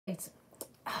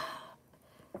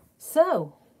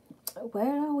So,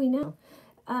 where are we now?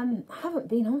 Haven't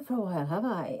been on for a while, have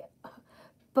I?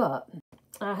 But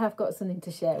I have got something to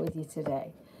share with you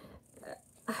today.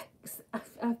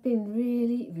 I've been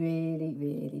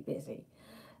really busy.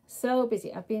 So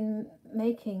busy. I've been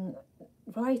writing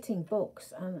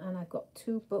books, and I've got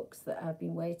 2 books that I've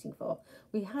been waiting for.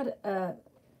 We had a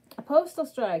postal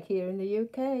strike here in the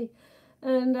UK,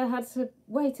 and I had to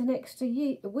wait an extra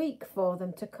week for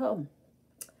them to come.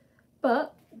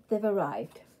 But they've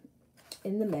arrived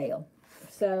in the mail.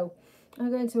 So I'm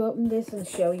going to open this and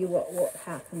show you what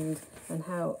happened and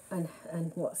how and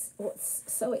what's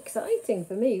so exciting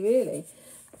for me, really,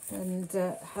 and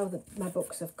how my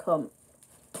books have come.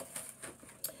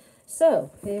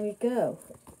 So here we go.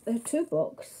 There are 2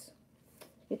 books.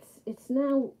 It's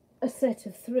now a set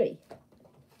of 3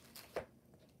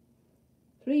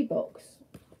 books.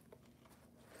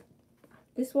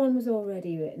 This one was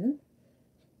already written,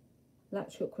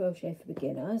 Latch Hook Crochet for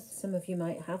Beginners. Some of you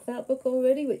might have that book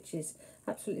already, which is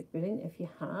absolutely brilliant if you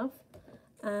have.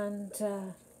 And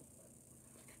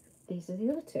these are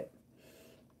the other 2.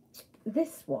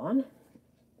 This one,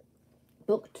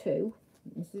 book 2.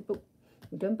 This is book.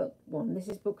 We've done book 1. This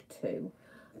is book 2,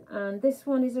 and this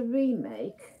one is a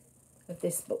remake of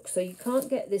this book, so you can't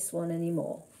get this one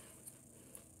anymore.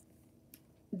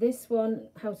 This one,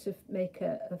 how to make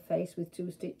a face with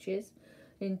 2 stitches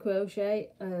in crochet.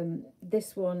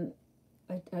 This one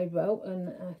I wrote,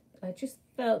 and I just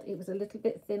felt it was a little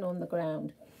bit thin on the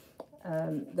ground.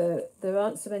 There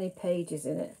aren't so many pages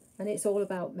in it, and it's all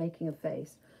about making a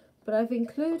face. But I've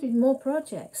included more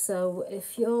projects, so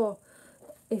if you're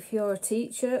a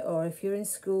teacher or if you're in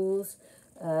schools,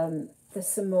 there's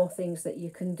some more things that you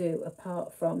can do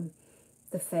apart from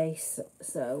the face.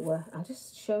 So I'll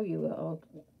just show you or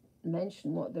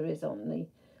mention what there is on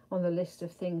the list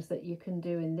of things that you can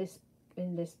do in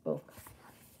this book.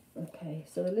 Okay,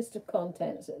 so the list of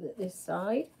contents at this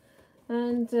side,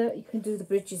 and you can do the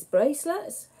bridges,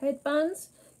 bracelets, headbands,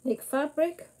 make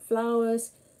fabric,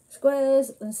 flowers,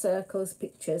 squares and circles,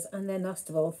 pictures, and then last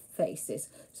of all faces.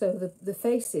 So the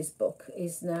faces book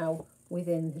is now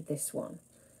within this one.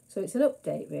 So it's an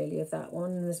update really of that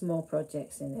one, and there's more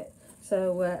projects in it.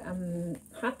 So I'm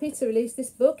happy to release this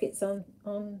book. It's on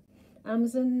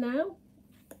Amazon now.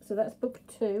 So that's book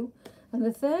 2. And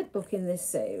the 3rd book in this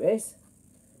series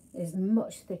is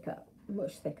much thicker.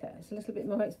 It's a little bit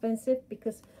more expensive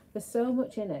because there's so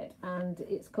much in it, and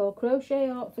it's called Crochet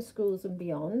Art for Schools and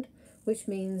Beyond, which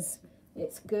means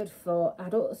it's good for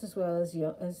adults as well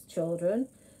as children.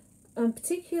 I'm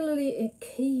particularly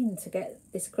keen to get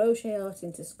this crochet art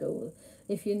into school.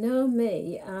 If you know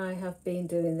me, I have been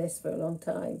doing this for a long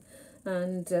time,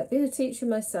 and being a teacher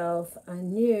myself, I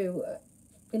knew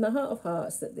in my heart of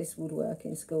hearts that this would work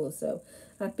in school. So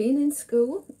I've been in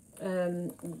school.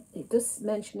 It does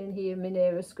mention in here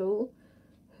Mineira School,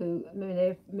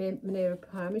 Mineira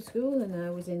Primary School, and I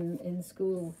was in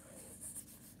school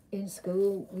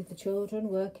with the children,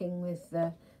 working with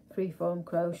freeform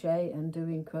crochet and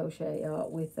doing crochet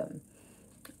art with them.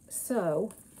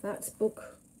 So that's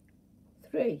book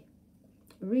 3,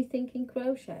 Rethinking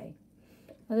Crochet.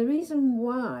 And the reason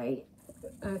why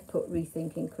I've put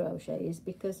Rethinking Crochet is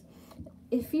because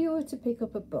if you were to pick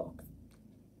up a book,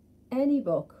 any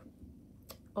book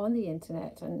on the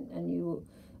internet, and you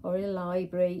or in a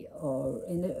library or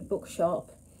in a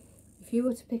bookshop, if you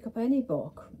were to pick up any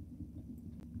book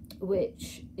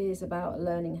which is about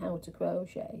learning how to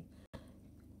crochet,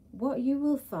 what you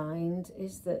will find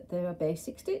is that there are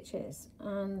basic stitches,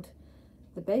 and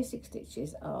the basic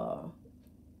stitches are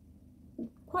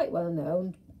quite well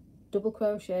known: double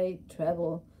crochet,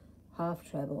 treble, half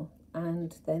treble,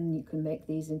 and then you can make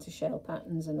these into shell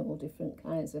patterns and all different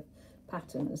kinds of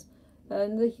patterns.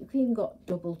 And you've even got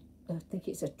double, I think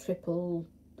it's a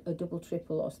double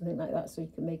triple or something like that, so you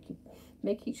can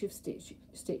make each of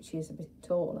stitches a bit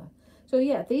taller. So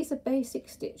yeah, these are basic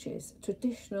stitches,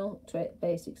 traditional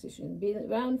basic stitches, been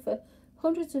around for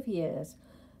hundreds of years.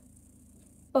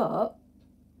 But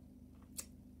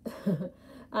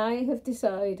I have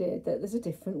decided that there's a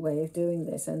different way of doing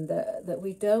this, and that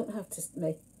we don't have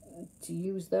to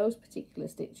use those particular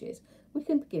stitches. We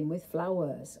can begin with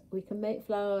flowers. We can make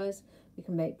flowers, we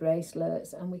can make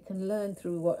bracelets, and we can learn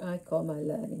through what I call my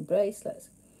learning bracelets.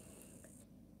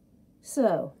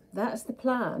 So that's the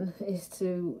plan, is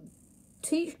to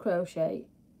teach crochet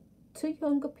to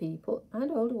younger people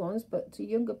and older ones, but to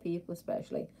younger people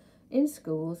especially, in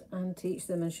schools, and teach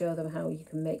them and show them how you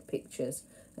can make pictures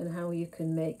and how you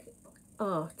can make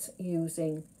art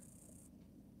using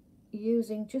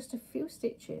just a few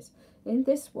stitches. In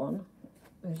this one,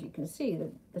 as you can see,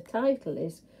 the title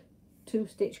is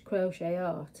 2-Stitch Crochet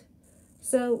Art.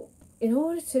 So in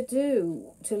order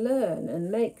to learn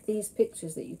and make these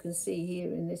pictures that you can see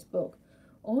here in this book,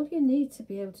 all you need to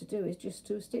be able to do is just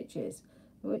 2 stitches,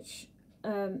 which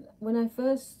when I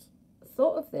first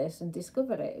thought of this and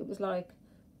discovered it, it was like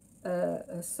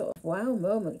a sort of wow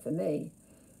moment for me.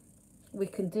 We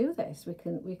can do this. We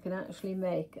can actually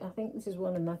make. I think this is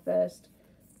one of my first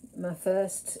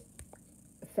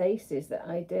faces that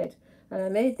I did, and I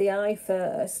made the eye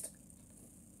first,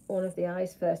 one of the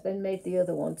eyes first, then made the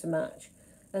other one to match,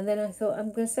 and then I thought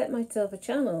I'm going to set myself a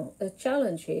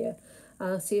challenge here.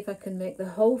 I'll see if I can make the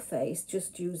whole face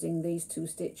just using these 2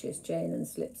 stitches, chain and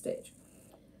slip stitch.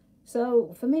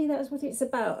 So for me, that's what it's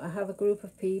about. I have a group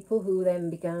of people who then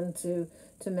began to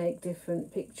make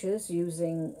different pictures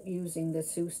using the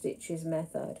 2 stitches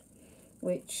method,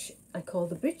 which I call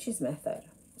the breeches method.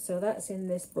 So that's in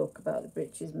this book about the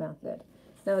breeches method.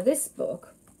 Now this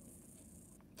book,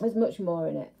 there's much more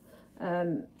in it.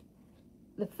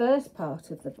 The first part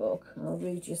of the book, I'll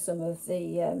read you some of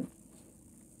the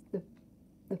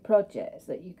projects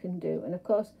that you can do, and of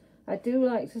course I do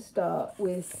like to start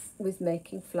with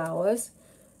making flowers,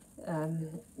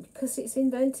 because it's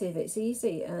inventive, it's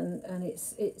easy, and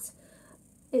it's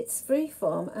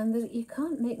freeform, and you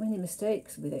can't make many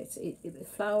mistakes with it.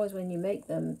 Flowers, when you make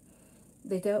them,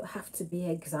 they don't have to be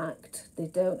exact, they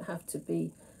don't have to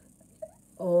be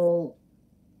all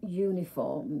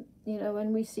uniform. You know,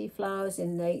 when we see flowers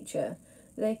in nature,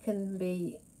 they can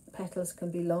be, petals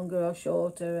can be longer or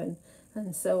shorter,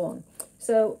 and so on.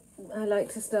 So I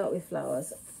like to start with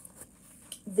flowers.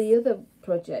 The other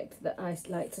project that I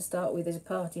like to start with is a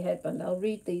party headband. I'll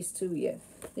read these to you.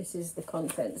 This is the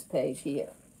contents page here.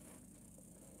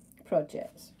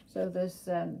 Projects. So there's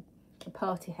a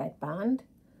party headband,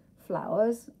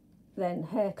 flowers, then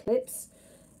hair clips.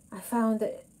 I found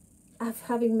that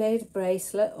having made a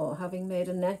bracelet or having made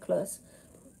a necklace,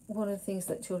 one of the things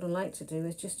that children like to do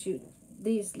is just use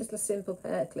these little simple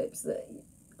hair clips that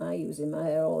I use in my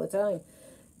hair all the time.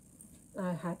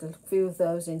 I had a few of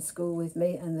those in school with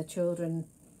me, and the children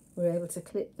were able to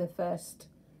clip the first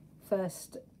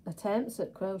attempts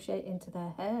at crochet into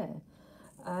their hair,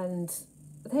 and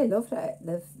they loved it.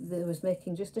 They was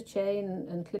making just a chain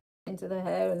and clipping it into their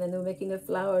hair, and then they were making a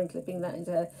flower and clipping that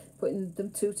into her, putting them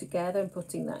 2 together and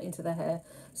putting that into their hair.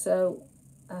 So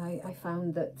I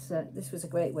found that this was a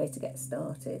great way to get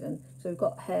started. And so we've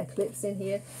got hair clips in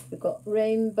here. We've got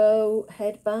rainbow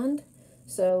headband.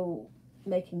 So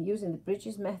using the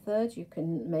bridges method, you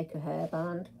can make a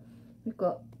hairband. We've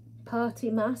got party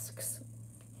masks.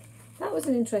 That was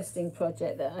an interesting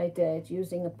project that I did,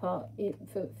 using for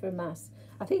masks.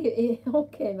 I think it all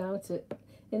came out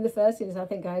in the first instance. I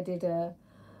think I did an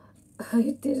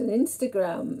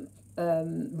Instagram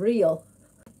reel.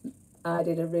 I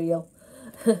did a reel.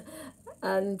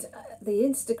 And the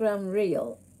Instagram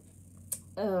reel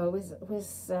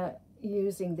was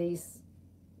using these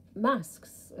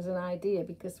masks as an idea,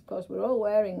 because of course we're all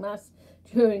wearing masks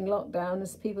during lockdown.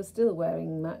 There's people still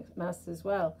wearing masks as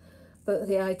well, but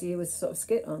the idea was to sort of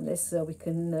skit on this, so we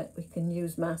can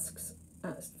use masks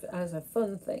as a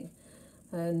fun thing.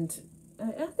 And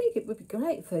I think it would be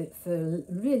great for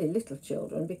really little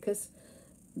children, because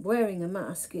wearing a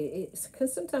mask, it can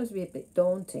sometimes be a bit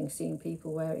daunting seeing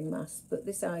people wearing masks, but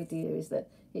this idea is that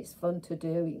it's fun to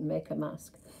do. You can make a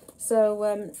mask.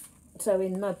 So so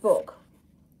in my book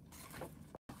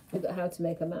we've got how to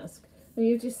make a mask, and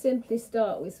you just simply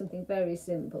start with something very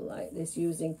simple like this,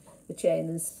 using the chain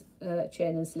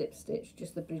and slip stitch,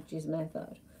 just the bridges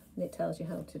method, and it tells you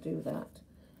how to do that.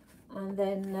 And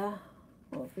then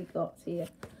what have we got here?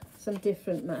 Some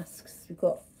different masks. We've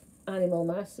got animal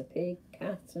masks, a pig,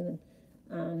 cat,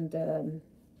 and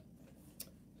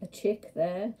a chick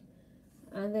there.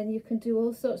 And then you can do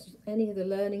all sorts of, any of the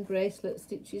learning bracelet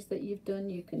stitches that you've done,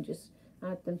 you can just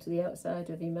add them to the outside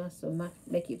of your mask, or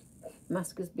make your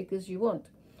mask as big as you want.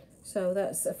 So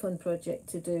that's a fun project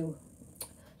to do.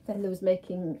 Then there was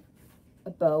making a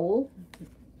bowl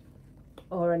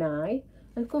or an eye,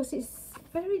 and of course it's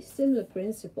very similar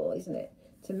principle, isn't it,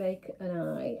 to make an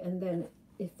eye, and then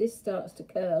if this starts to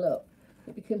curl up,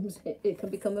 it can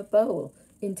become a bowl.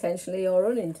 Intentionally or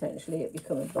unintentionally, it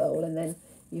become a bowl, and then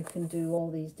you can do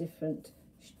all these different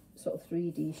sort of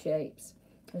 3D shapes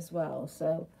as well.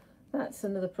 So that's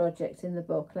another project in the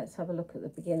book. Let's have a look at the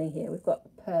beginning here. We've got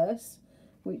a purse,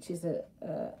 which is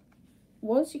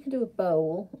once you can do a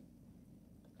bowl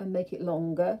and make it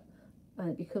longer, and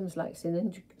it becomes like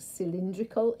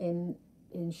cylindrical in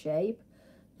shape,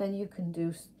 then you can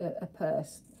do a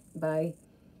purse by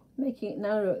making it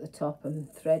narrow at the top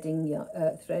and threading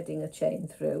a chain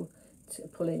through,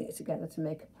 pulling it together to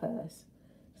make a purse.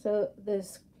 So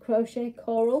there's crochet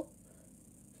coral,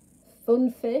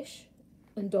 fun fish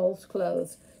and doll's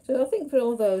clothes. So I think for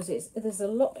all those, there's a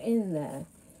lot in there.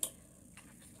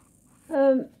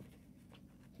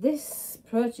 This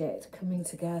project coming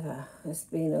together has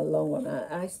been a long one.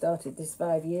 I started this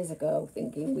 5 years ago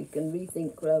thinking we can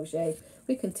rethink crochet,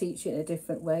 we can teach it in a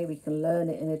different way, we can learn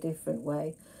it in a different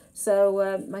way.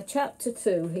 So my chapter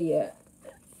 2 here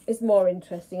is more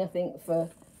interesting, I think, for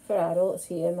adults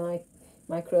here,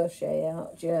 my crochet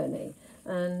art journey.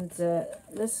 And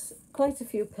there's quite a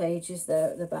few pages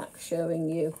there at the back showing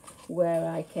you where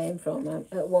I came from.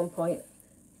 At one point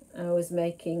I was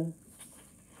making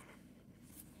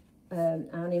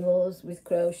animals with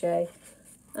crochet,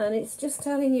 and it's just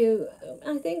telling you,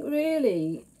 I think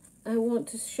really I want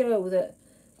to show that,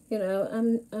 you know,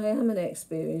 I am an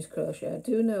experienced crocheter. I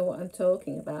do know what I'm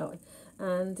talking about,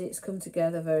 and it's come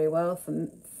together very well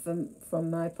from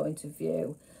my point of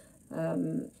view.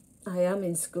 I am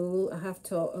in school. I have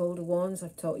taught older ones,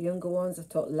 I've taught younger ones, I've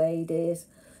taught ladies.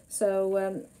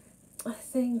 So I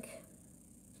think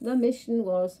the mission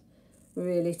was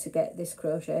really to get this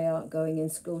crochet art going in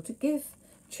school, to give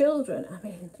children, I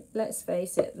mean, let's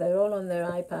face it, they're all on their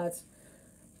iPads.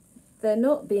 They're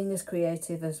not being as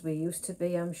creative as we used to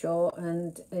be, I'm sure,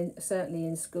 and certainly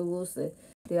in schools,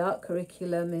 the art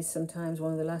curriculum is sometimes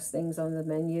one of the last things on the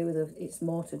menu. It's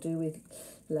more to do with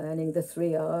learning the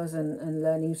 3 R's and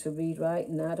learning to read, write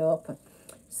and add up.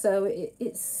 So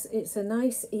it's a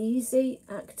nice, easy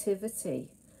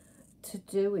activity to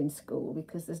do in school,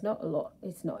 because there's not a lot,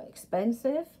 it's not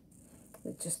expensive.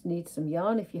 It just needs some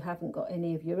yarn. If you haven't got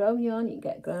any of your own yarn, you can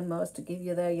get grandmas to give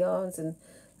you their yarns and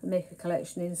make a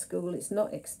collection in school. It's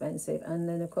not expensive. And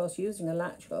then of course using a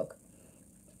latch hook,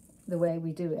 the way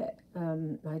we do it,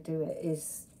 I do it,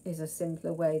 is a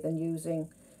simpler way than using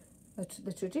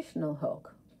the traditional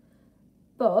hook.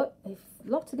 But if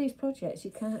lots of these projects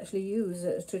you can actually use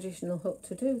a traditional hook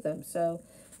to do them. So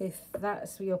if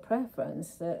that's your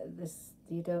preference,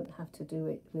 you don't have to do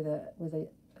it with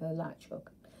a latch hook.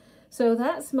 So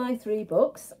that's my 3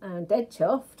 books. I'm dead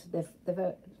chuffed.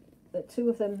 The 2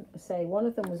 of them, say one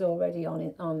of them was already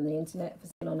on the internet for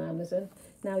sale on Amazon.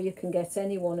 Now you can get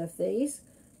any one of these.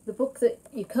 The book that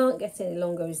you can't get any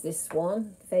longer is this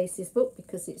one, Faces book,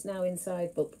 because it's now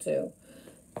inside book 2.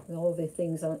 And all the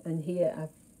things on and here,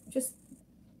 I've just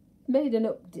made an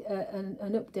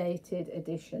updated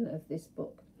edition of this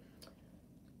book.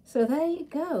 So there you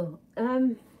go.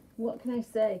 What can I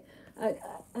say?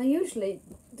 I usually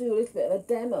do a little bit of a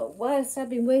demo. Whilst I've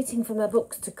been waiting for my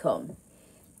books to come,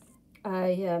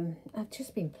 I've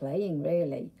just been playing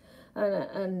really,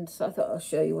 and so I thought I'll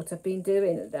show you what I've been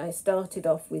doing. I started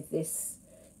off with this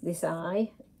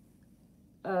eye,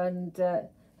 and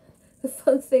the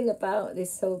fun thing about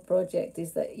this whole project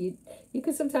is that you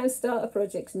can sometimes start a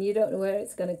project and you don't know where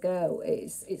it's going to go.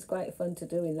 It's quite fun to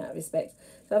do in that respect.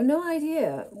 So I have no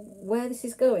idea where this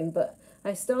is going, but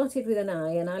I started with an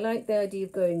eye, and I like the idea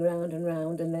of going round and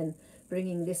round and then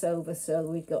bringing this over so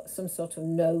we've got some sort of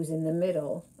nose in the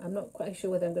middle. I'm not quite sure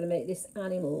whether I'm going to make this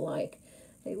animal-like.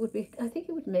 It would be, I think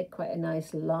it would make quite a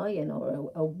nice lion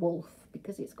or a wolf,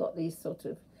 because it's got these sort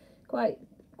of quite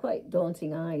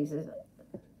daunting eyes,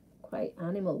 quite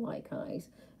animal-like eyes.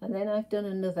 And then I've done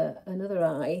another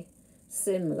eye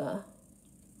similar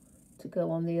to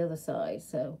go on the other side.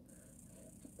 So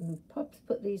I'll perhaps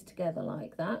put these together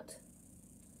like that,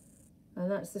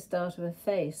 and that's the start of a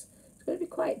face. It's going to be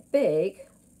quite big.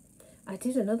 I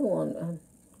did another one.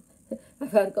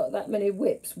 I've got that many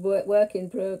whips, work in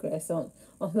progress on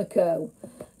the go.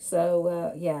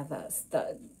 So yeah,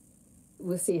 that.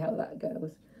 We'll see how that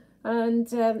goes. And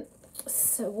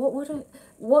so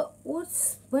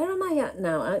where am I at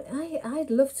now?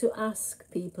 I'd love to ask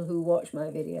people who watch my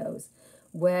videos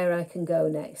where I can go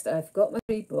next. I've got my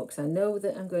 3 books. I know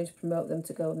that I'm going to promote them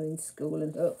to go into school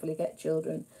and hopefully get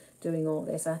children doing all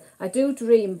this. I do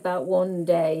dream about one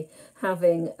day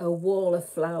having a wall of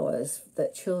flowers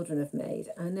that children have made.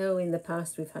 I know in the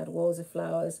past we've had walls of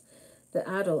flowers that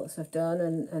adults have done,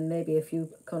 and maybe a few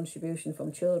contribution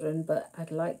from children, but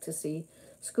I'd like to see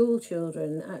school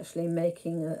children actually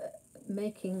making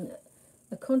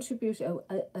a contribution,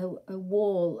 a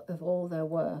wall of all their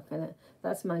work, and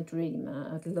that's my dream.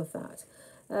 I'd love that.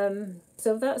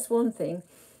 So that's one thing.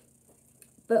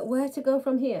 But where to go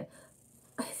from here?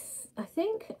 I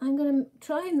think I'm going to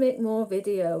try and make more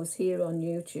videos here on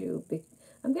YouTube.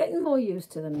 I'm getting more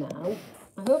used to them now.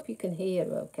 I hope you can hear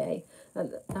okay.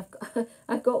 And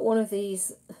I've got one of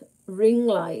these ring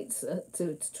lights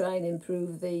to try and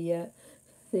improve the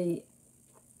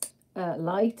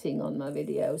lighting on my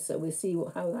videos. So we'll see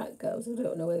how that goes. I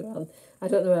don't know whether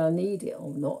I'll need it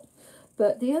or not.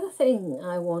 But the other thing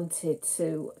I wanted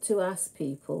to ask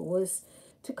people was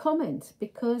to comment,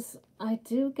 because I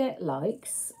do get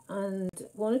likes and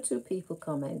one or two people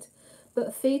comment,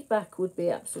 but feedback would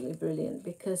be absolutely brilliant,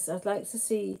 because I'd like to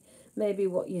see maybe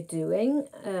what you're doing,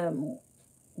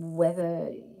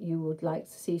 whether you would like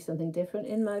to see something different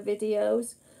in my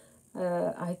videos.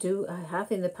 I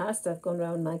have in the past, I've gone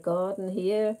around my garden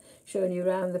here, showing you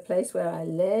around the place where I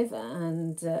live,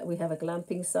 and we have a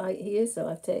glamping site here, so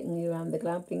I've taken you around the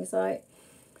glamping site.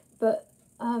 But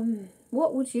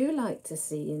what would you like to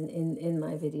see in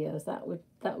my videos?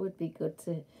 That would be good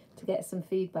to get some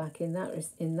feedback in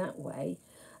that way,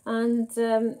 and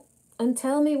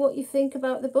tell me what you think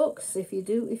about the books, if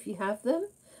you have them.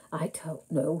 I don't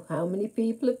know how many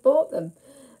people have bought them.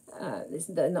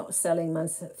 They're not selling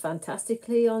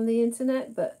fantastically on the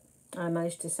internet, but I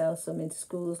managed to sell some into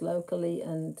schools locally,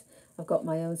 and I've got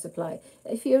my own supply.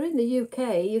 If you're in the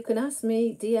UK, you can ask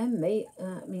me, DM me,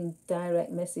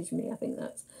 direct message me, I think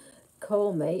that's,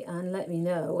 call me and let me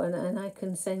know, and I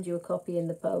can send you a copy in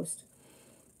the post.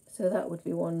 So that would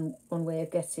be one way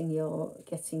of getting your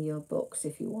books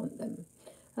if you want them.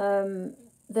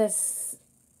 There's,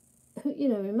 you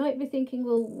might be thinking,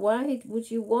 well, why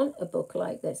would you want a book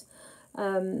like this?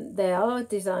 They are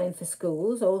designed for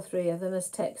schools, all three of them, as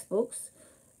textbooks.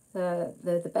 They're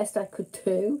the best I could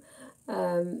do.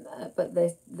 But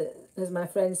as my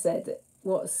friend said,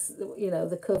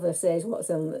 the cover says what's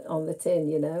on the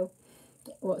tin,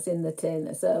 what's in the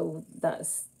tin. So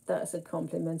that's a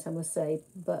compliment, I must say.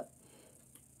 But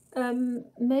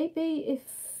maybe if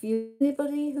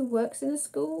anybody who works in a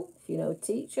school, if you know a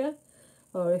teacher,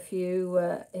 or if you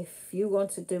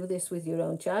want to do this with your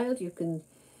own child, you can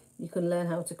learn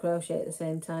how to crochet at the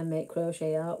same time. Make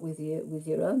crochet art with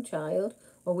your own child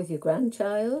or with your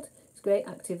grandchild. It's a great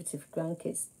activity for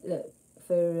grandkids,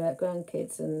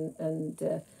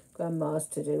 and grandmas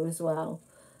to do as well.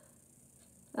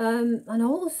 And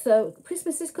also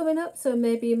Christmas is coming up, so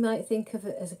maybe you might think of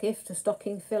it as a gift, a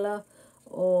stocking filler,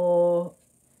 or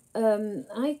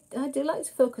I do like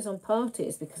to focus on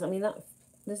parties, because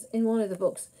there's, in one of the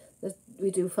books,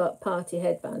 we do party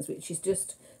headbands, which is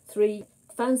just 3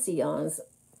 fancy yarns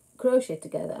crochet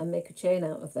together and make a chain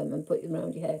out of them and put them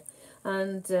around your head.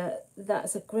 And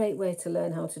that's a great way to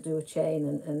learn how to do a chain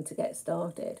and to get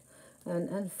started.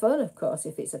 And fun, of course,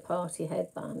 if it's a party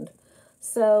headband.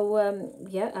 So,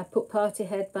 I put party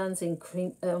headbands in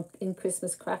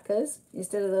Christmas crackers.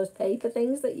 Instead of those paper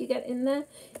things that you get in there,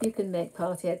 you can make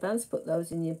party headbands, put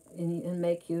those in and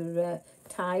make your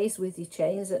ties with your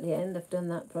chains at the end. I've done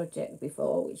that project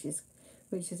before, which is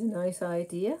a nice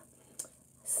idea.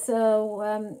 So,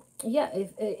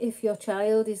 if your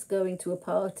child is going to a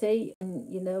party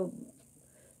and, you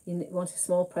want a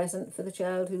small present for the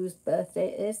child whose birthday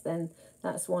it is, then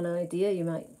that's one idea. You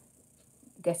might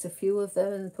get a few of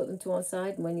them and put them to one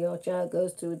side, and when your child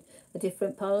goes to a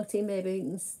different party,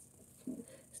 maybe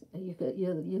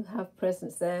you have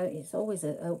presents there. It's always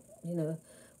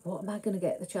what am I going to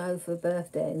get the child for a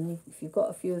birthday? And if you've got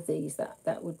a few of these,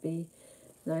 that would be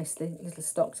nice little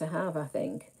stock to have, I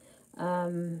think.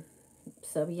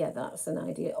 So yeah, that's an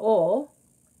idea. Or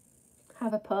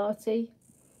have a party,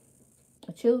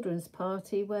 a children's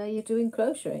party, where you're doing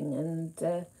crocheting,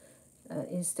 and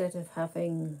instead of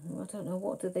having, I don't know,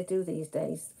 what do they do these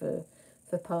days for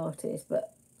parties,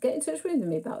 but get in touch with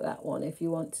me about that one if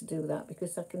you want to do that,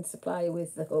 because I can supply you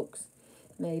with the hooks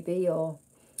maybe, or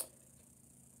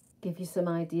give you some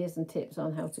ideas and tips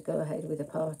on how to go ahead with a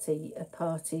crochet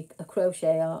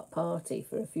art party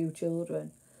for a few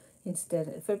children,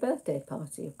 for a birthday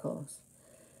party, of course.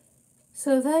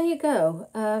 So there you go.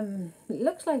 It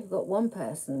looks like we've got one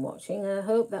person watching, and I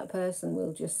hope that person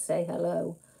will just say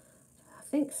hello. I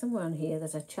think somewhere on here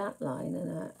there's a chat line,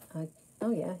 and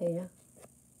oh yeah, here.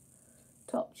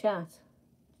 Top chat,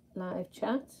 live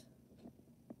chat.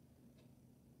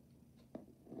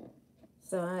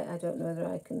 So I don't know whether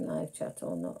I can live chat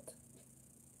or not.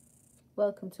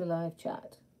 Welcome to live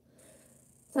chat.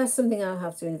 That's something I'll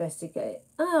have to investigate.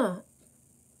 Hello,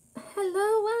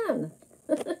 Anne.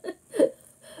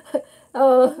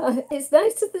 Oh, it's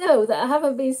nice to know that I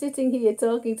haven't been sitting here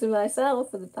talking to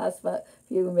myself for the past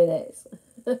few minutes.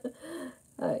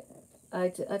 I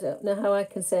don't know how I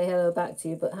can say hello back to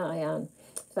you, but hi, Anne.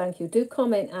 Thank you. Do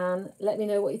comment, Anne. Let me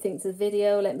know what you think of the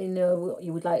video. Let me know what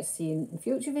you would like to see in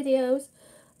future videos.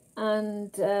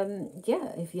 And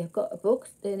if you've got a book,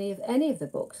 any of the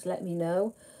books, let me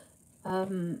know.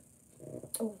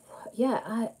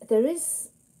 There is.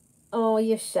 Oh,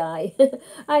 you're shy.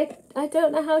 I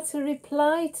don't know how to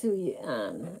reply to you,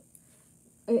 Anne.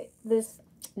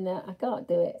 No, I can't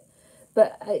do it.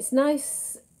 But it's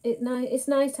nice it's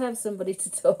nice to have somebody to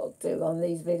talk to on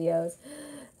these videos.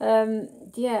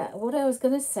 Yeah, what I was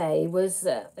going to say was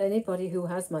anybody who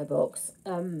has my books,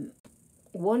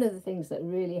 one of the things that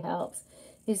really helps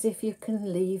is if you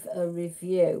can leave a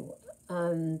review,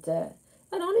 and an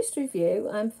honest review.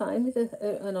 I'm fine with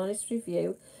an honest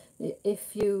review.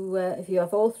 If you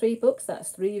have all three books, that's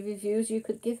three reviews you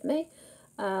could give me,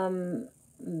 and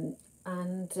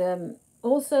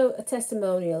also a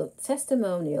testimonial.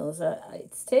 Testimonials.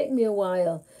 It's taken me a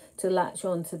while to latch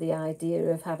on to the idea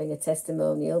of having a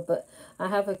testimonial, but I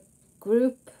have a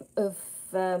group of.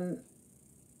 Don't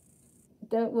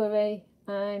worry,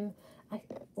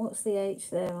 what's the H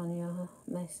there on your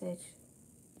message?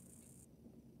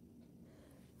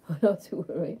 Not to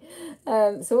worry.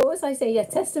 So what was I saying? Yeah,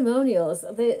 testimonials.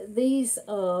 These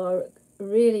are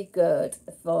really good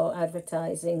for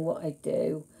advertising what I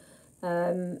do.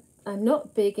 I'm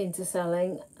not big into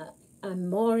selling. I'm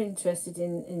more interested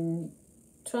in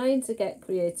trying to get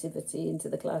creativity into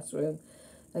the classroom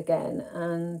again,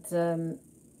 and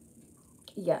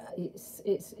yeah, it's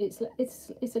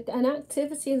an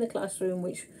activity in the classroom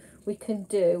which we can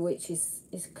do, which is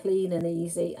clean and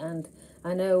easy. And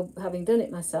I know, having done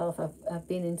it myself, I've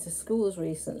been into schools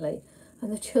recently,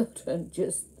 and the children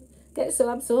just get so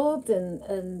absorbed,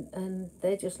 and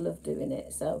they just love doing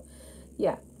it. So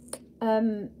yeah,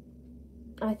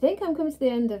 I think I'm coming to the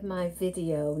end of my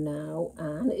video now.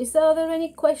 Anne, are there any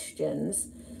questions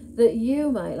that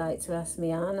you might like to ask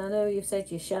me, Anne? I know you've said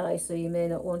you're shy, so you may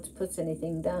not want to put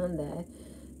anything down there,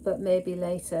 but maybe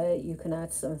later you can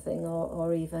add something,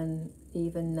 or even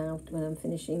now when I'm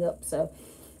finishing up. So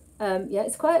yeah,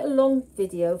 it's quite a long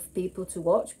video for people to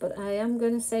watch, but I am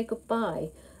going to say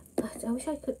goodbye. I wish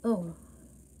I could. Oh,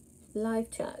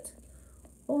 live chat.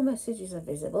 All messages are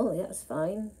visible. Yeah, that's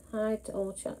fine. Hide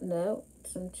all chat. No,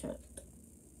 some chat.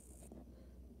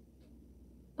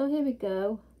 Oh, here we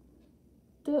go.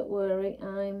 Don't worry,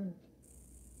 I'm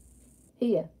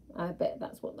here. I bet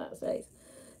that's what that says.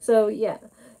 So yeah,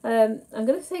 I'm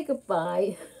going to say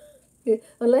goodbye.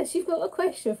 Unless you've got a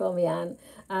question for me, Anne,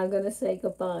 I'm going to say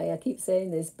goodbye. I keep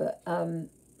saying this, but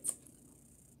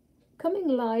coming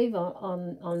live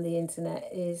on the internet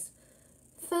is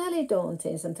fairly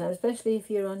daunting sometimes, especially if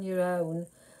you're on your own,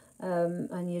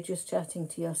 and you're just chatting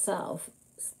to yourself.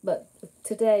 But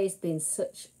today's been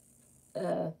such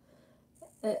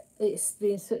it's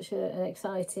been such an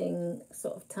exciting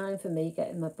sort of time for me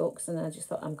getting my books, and I just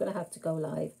thought, I'm going to have to go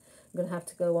live. I'm going to have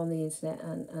to go on the internet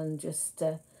and just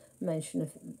mention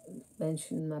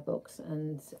my books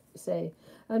and say,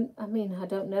 and I mean, I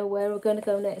don't know where we're going to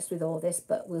go next with all this,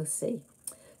 but we'll see.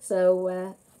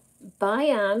 So bye,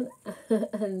 Anne,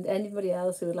 and anybody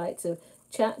else who would like to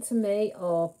chat to me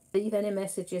or leave any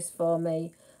messages for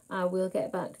me, I will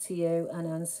get back to you and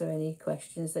answer any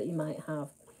questions that you might have.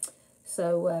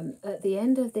 So at the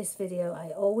end of this video,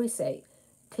 I always say,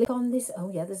 click on this. Oh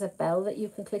yeah, there's a bell that you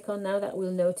can click on now that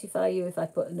will notify you if I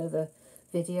put another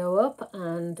video up,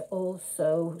 and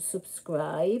also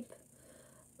subscribe.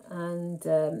 And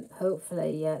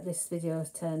hopefully this video has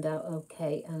turned out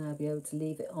okay, and I'll be able to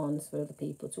leave it on for other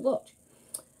people to watch.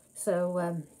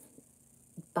 So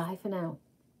bye for now.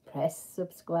 Press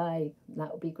subscribe,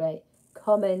 that would be great.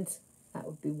 Comment, that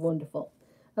would be wonderful.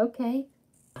 Okay,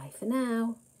 bye for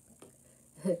now.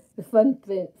 The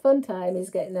fun time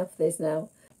is getting off this now.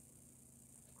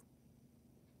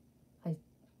 I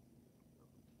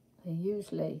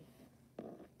usually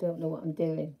don't know what I'm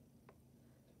doing.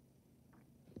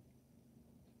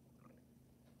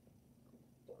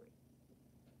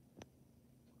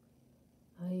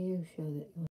 Are you sure that